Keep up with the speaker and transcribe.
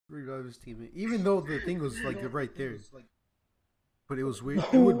revive his teammate, even though the thing was like right there. But it was weird.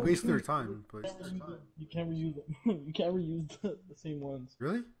 It would waste their time. But You can't reuse them. You can't reuse the same ones.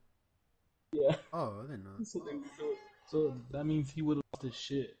 really? Yeah. Oh, I didn't know. So that means he would have lost his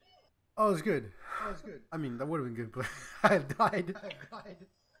shit. Oh, it's good. I mean, that would have been good, but I died.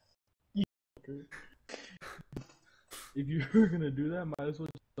 If you were gonna do that, might as well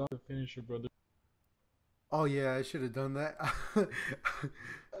just stop the finisher, brother. Oh yeah, I should have done that.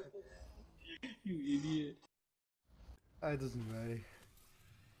 You idiot. It doesn't matter.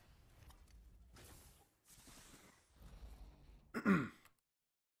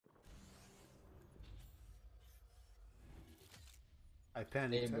 I Hey,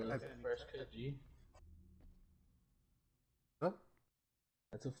 panicked. bro, that's a fresh cut, G. What?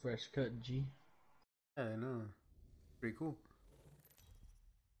 That's a fresh cut, G. Yeah, I know. Pretty cool.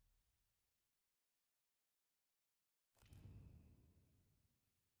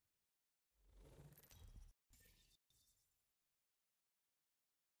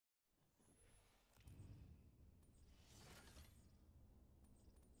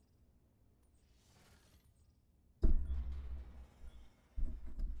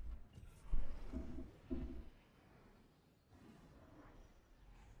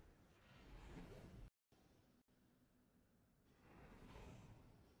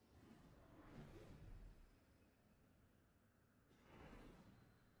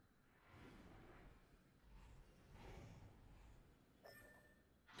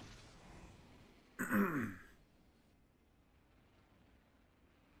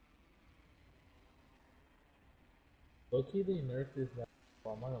 Low-key, they nerfed this map.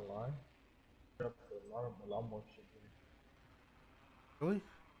 I'm not gonna lie. Up a lot more shit Really?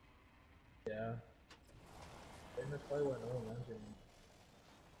 here. Yeah. I think that's probably why no one lands here.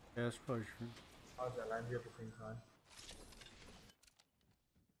 Yeah, that's probably true. How does that land here at the same time?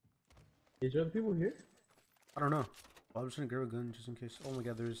 Is there other people here? I don't know. Well, I'm just gonna grab a gun just in case. Oh my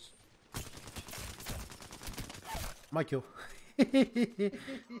god, there's my kill.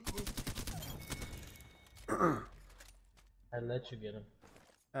 I let you get him.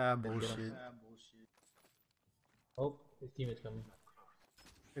 Bullshit. Oh, his teammate's coming.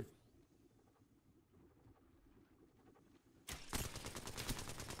 Good.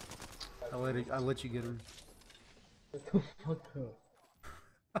 I'll let you get him. What the fuck up?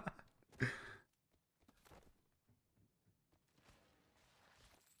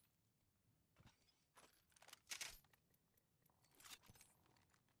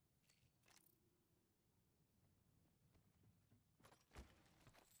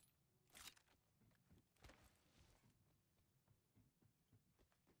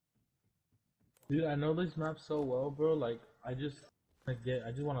 Dude, I know this map so well, bro. Like, I just want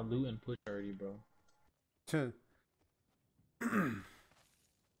to loot and push already, bro. But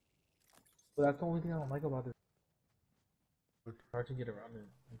that's the only thing I don't like about this. It's hard to get around it.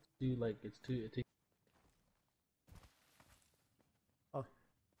 It's too like it takes Oh,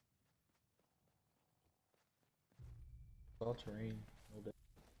 all terrain. No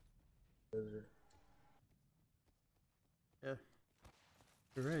desert. yeah.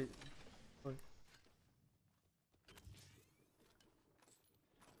 You're right. What?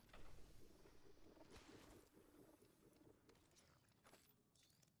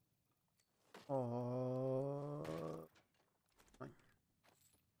 Oh. Fine.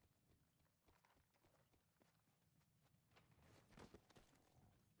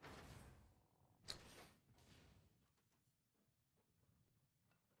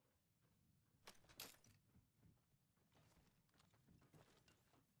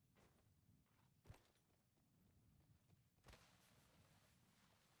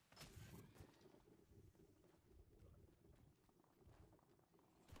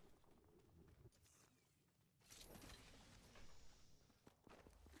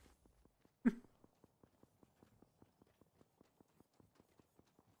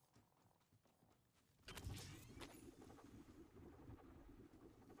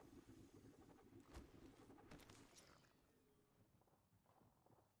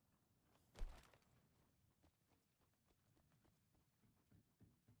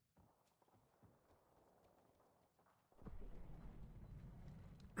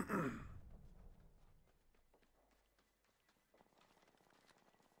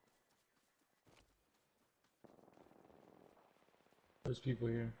 There's people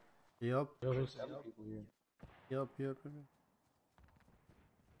here. Yep. Yo, there's other people here. Yep.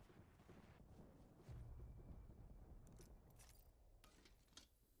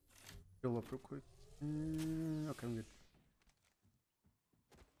 Fill up real quick. Okay, I'm good.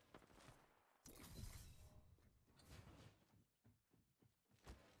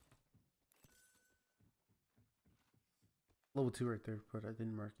 Level 2 right there, but I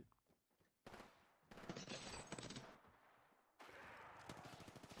didn't mark it.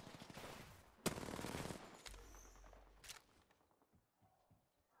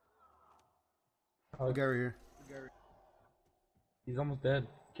 Oh, Guy right here. he's almost dead.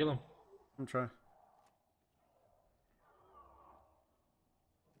 Kill him. I'm trying.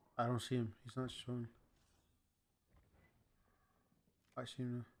 I don't see him. He's not showing. I see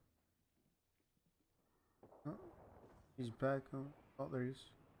him now. Oh, he's back. Oh, there he is.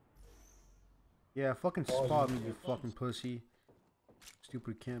 Yeah, fucking spot me, you fucking pussy.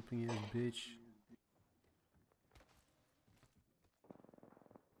 Stupid camping ass bitch.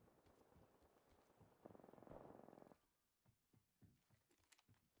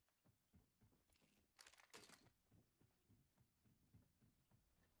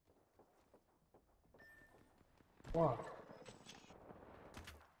 Fuck.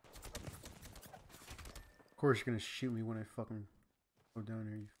 Of course you're gonna shoot me when I fucking go down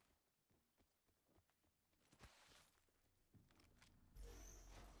here.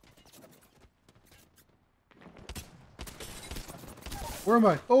 Where am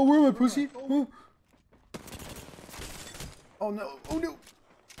I? Oh, where am I, pussy? Oh, oh no! Oh no!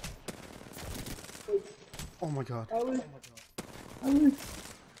 Oh my god! Oh no!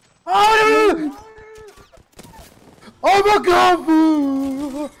 Oh my god!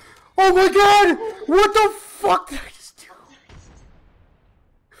 Oh my god! What the fuck did I just do?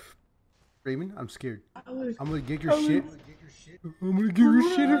 Raymond, I'm scared. I'm gonna get your shit. I'm gonna get your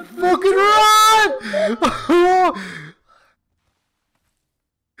shit and fucking run!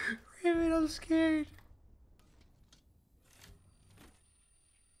 Raymond, I'm scared.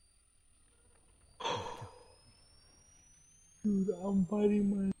 Dude, I'm biting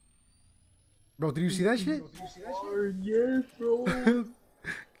my. Bro, did you see that shit? Yes, bro. I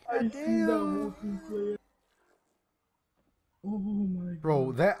God seen that damn. multiplayer. Oh my god.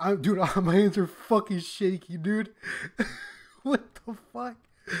 Bro, dude, my hands are fucking shaky, dude. What the fuck?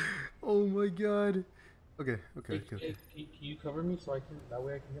 Oh my god. Okay. Can you cover me so I can, that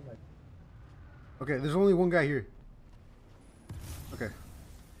way I can get my. Okay, there's only one guy here. Okay.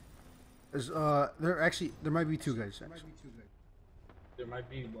 There's there might be two guys actually. There might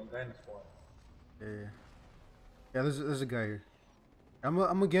be one guy in the squad. Yeah, there's a guy here. I'm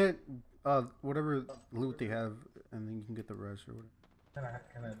gonna get whatever loot they have, and then you can get the rest or whatever.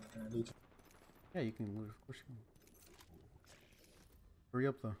 Can I loot? Yeah, you can loot. Of course you can. Hurry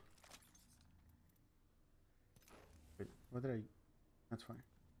up though. Wait, what did I? That's fine.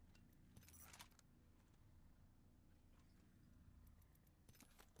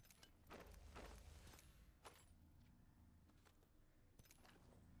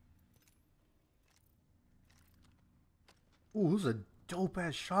 Ooh, this is a dope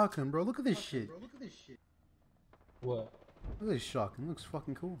ass shotgun, bro. Look at this shit. What? Look at this shotgun. Looks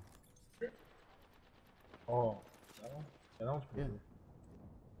fucking cool. Oh, that one? That one's pretty Yeah.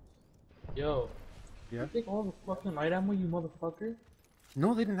 good. Yo. Yeah. You take all the fucking light ammo, you motherfucker?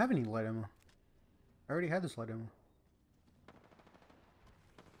 No, they didn't have any light ammo. I already had this light ammo.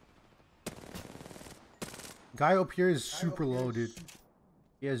 Guy up here is super low, dude.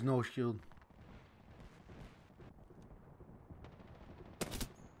 He has no shield.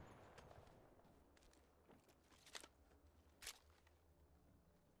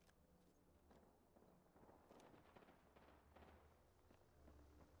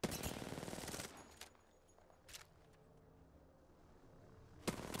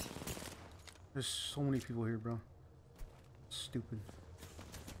 There's so many people here, bro. Stupid.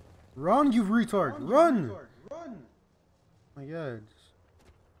 Run, you retard! Run! My god.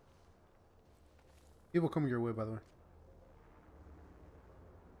 People coming your way, by the way.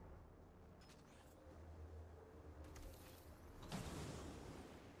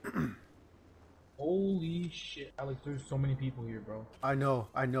 Holy shit, Alex, there's so many people here, bro. I know,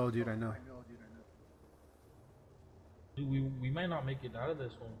 dude, I know. Dude, we might not make it out of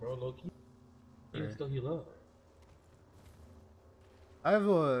this one, bro. Low key. You can still heal up. I have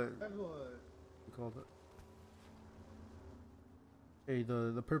a... What you call it? Hey,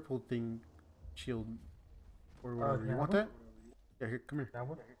 the purple thing, shield, or whatever. You want that? Yeah, here, come here. That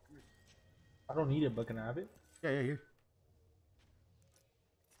one? I don't need it, but can I have it? Yeah, here.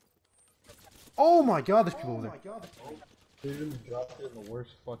 Oh my god, there's people over there. They really dropped it in the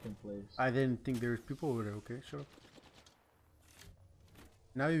worst fucking place. I didn't think there was people over there. Okay, shut up.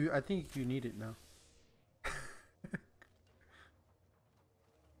 Now I think you need it now.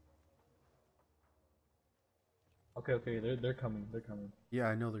 Okay, they're coming. Yeah,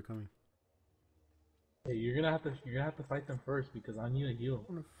 I know they're coming. Hey, you're gonna have to fight them first because I need a heal.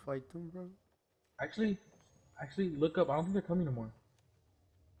 I wanna fight them, bro. Actually, Actually, look up. I don't think they're coming no more.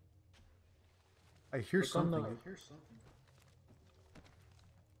 I hear Look on something. the-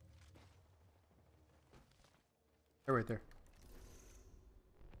 They're right there.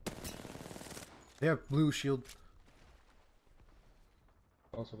 They have blue shield.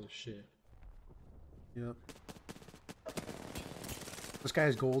 Also, the shit. Yep. This guy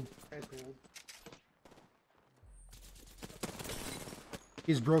has gold.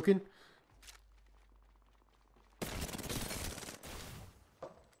 He's broken.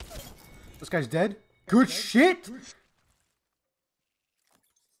 This guy's dead. Good shit!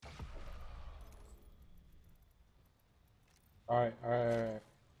 Alright.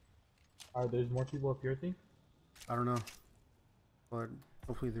 There's more people up here, I think. I don't know. But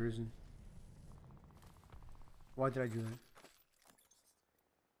hopefully there isn't. Why did I do that?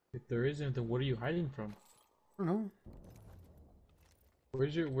 If there isn't, then what are you hiding from? I don't know.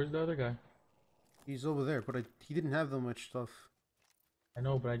 Where's the other guy? He's over there, but he didn't have that much stuff. I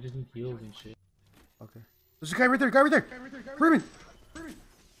know, but I just need heals and shit. Okay. There's a guy right there, Raymond!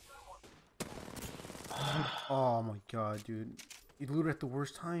 Oh my god, dude. You looted at the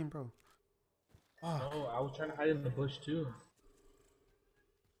worst time, bro. Oh. No, I was trying to hide in the bush too.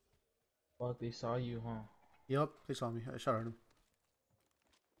 Fuck, they saw you, huh? Yep, they saw me. I shot at him.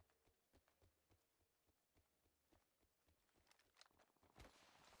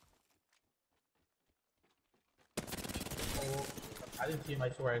 Oh, I didn't see him. I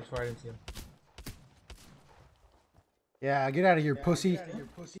swear I didn't see him. Yeah, get out of here, pussy.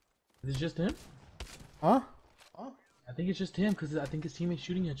 Is it just him? Huh? I think it's just him, because I think his teammate's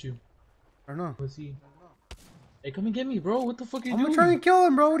shooting at you. I don't know. Let's see. Hey, come and get me, bro. What the fuck are you I'm doing? gonna try and kill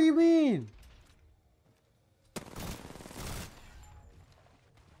him, bro. What do you mean?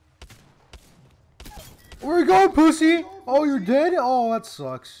 Where you going, pussy? Oh, you're dead? Oh, that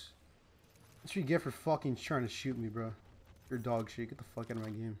sucks. That's what you get for fucking trying to shoot me, bro. You're dog shit. Get the fuck out of my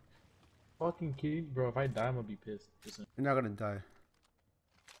game. Fucking kidding, bro. If I die, I'm gonna be pissed. Listen. You're not gonna die.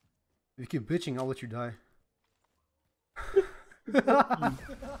 If you keep bitching, I'll let you die.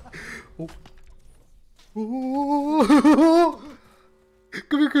 Oh. Oh.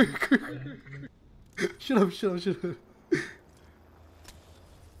 Come here. Shut up.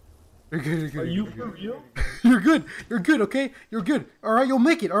 You're good. Are you for real? You're good, okay? You're good. Alright, you'll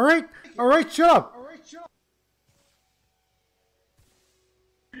make it, alright? Alright, shut up.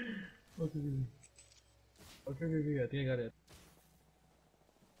 Okay, I think I got it.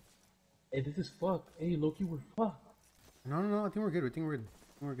 Hey, this is fucked. Hey, Loki, we're fucked. No, I think we're good. I think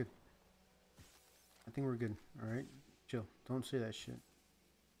we're good. Alright? Chill. Don't say that shit.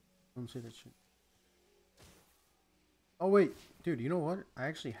 Oh, wait. Dude, you know what? I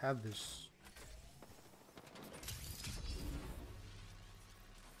actually have this.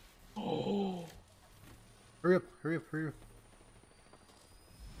 Oh. Hurry up.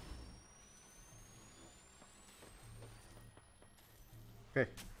 Okay.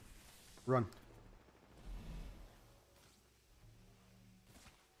 Run.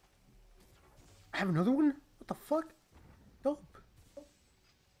 I have another one? What the fuck? Dope.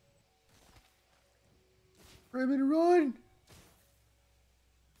 Raymond, run!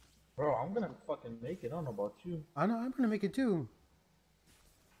 Bro, I'm gonna fucking make it. I don't know about you. I know, I'm gonna make it too.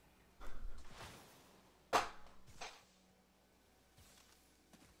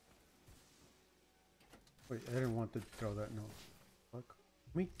 Wait, I didn't want to throw that, no. Fuck.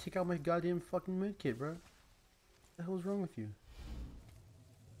 Let me take out my goddamn fucking medkit, bro. What the hell is wrong with you?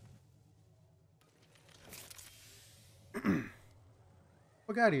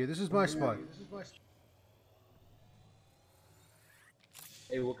 Fuck out of here, this is my spot.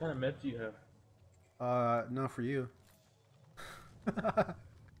 Hey, what kind of meds do you have? Not for you.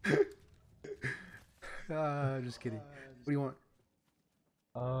 Just kidding. What do you want?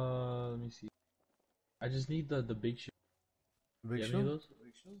 Let me see. I just need the big shield. Big You have any of shield? those?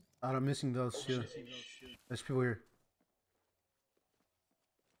 I'm missing those, yeah. There's people here.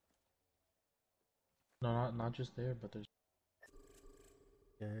 No, not just there, but there's.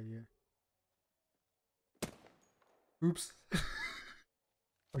 Yeah. Oops.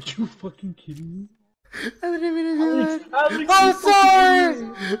 Are you fucking kidding me? I didn't mean to do that. Alex, I'm sorry!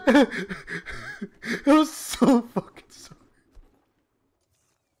 I'm so fucking sorry.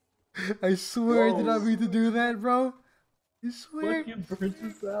 I swear I did not mean to do that, bro. I swear. Fucking burnt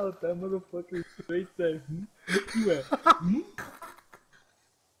us out. That motherfucker straight said, You went,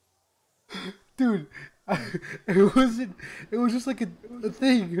 Dude, it wasn't. It was just like a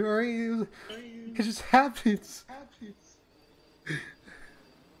thing, alright? It just happens.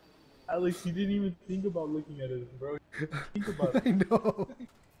 Alex, you didn't even think about looking at it, bro. Think about it. I know.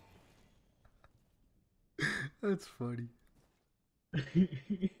 That's funny.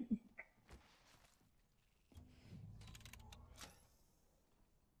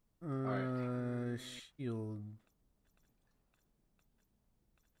 Shield.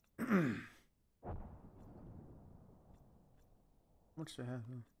 How much do I have?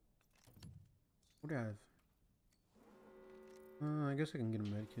 What do I have? I guess I can get a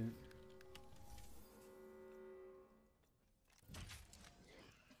medkit.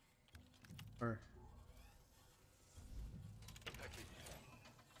 Or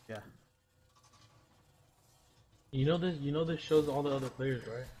yeah. You know this. You know this shows all the other players,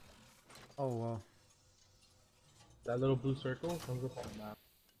 right? Oh wow. That little blue circle comes up on the map.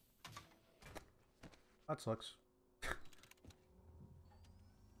 That sucks.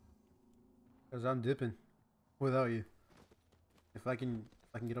 Cause I'm dipping without you. If I can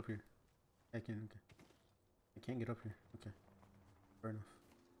get up here, I can. Okay. I can't get up here. Okay. Fair enough.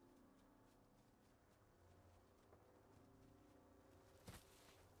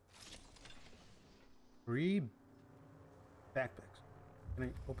 Three backpacks. Can I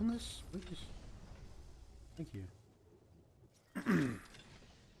open this, please? Thank you.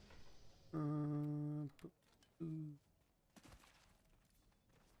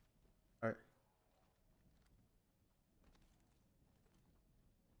 Alright.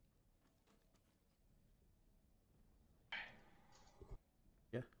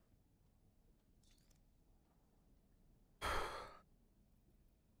 Yeah.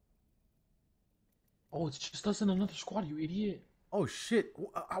 Oh, it's just us in another squad, you idiot. Oh shit.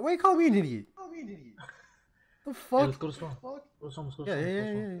 Why you call me an idiot? The fuck? Hey, let's go to spawn. Go to spawn, let's go to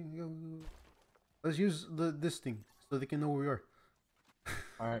spawn. Yeah. Let's use this thing so they can know where we are.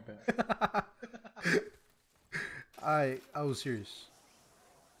 Alright, bet. I was serious.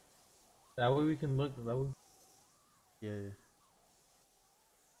 That way we can look. That way. Yeah.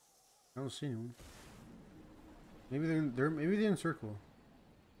 I don't see anyone. Maybe they're in circle.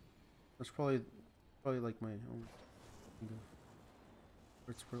 That's probably like my own.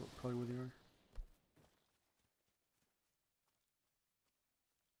 That's probably where they are.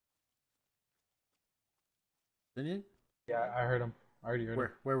 Didn't you? Yeah, I heard him. I already heard him.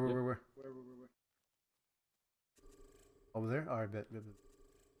 Where? Over there? Alright, bet.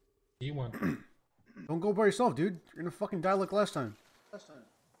 G1. Don't go by yourself, dude. You're gonna fucking die like last time.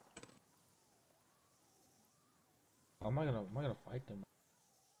 I'm not gonna fight them.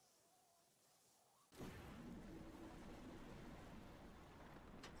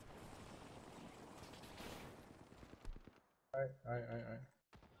 Alright.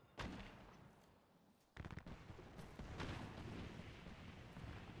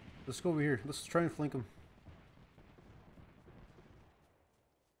 Let's go over here. Let's try and flank him.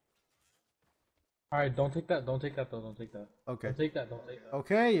 Alright, don't take that. Don't take that though. Don't take that. Okay. Don't take that.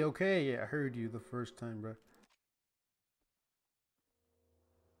 Okay. Yeah, I heard you the first time, bro.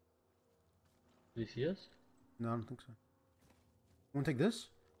 Did you see us? No, I don't think so. Wanna take this?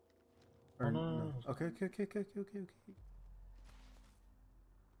 Oh, no. Okay.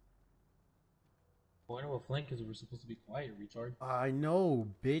 Point of a flank is we're supposed to be quiet, retard. I know,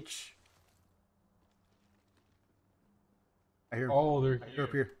 bitch. I hear them. Oh, They're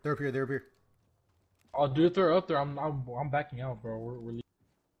up here. They're up here. Oh, dude, if they're up there, I'm backing out, bro. We're leaving.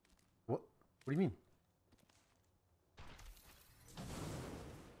 What? What do you mean?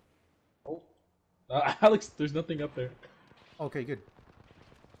 Oh, Alex, there's nothing up there. Okay, good.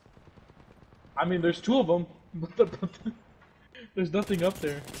 I mean, there's two of them, but there's nothing up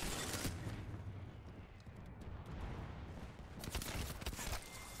there.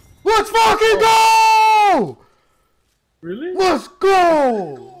 Let's fucking go! Really? Let's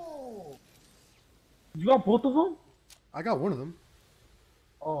go! You got both of them? I got one of them.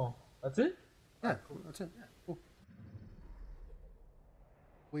 Oh, that's it? Yeah, that's it. Cool.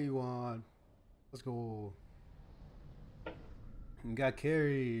 We won. Let's go. We got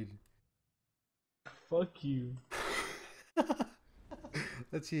carried. Fuck you.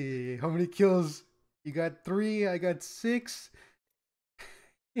 Let's see. How many kills? You got 3. I got 6.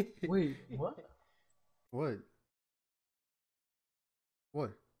 Wait, what? What?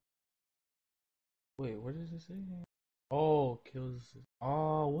 Wait, what does it say? Oh, kills.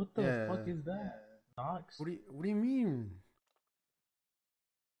 Oh, what the fuck is that? Knox? What do you mean?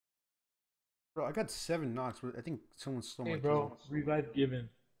 Bro, I got 7 knocks, but I think someone stole my bro, kills. revive given.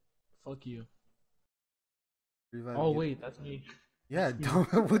 Fuck you. Revive oh, given. wait, that's me. Yeah,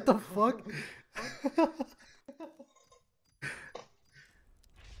 what the fuck?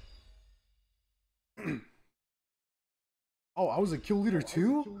 Oh, I was a kill leader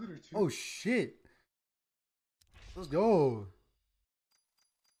too? Oh shit. Let's go.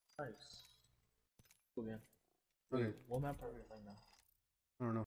 Nice. Again. Wait, Okay. what map are we playing now? I don't know.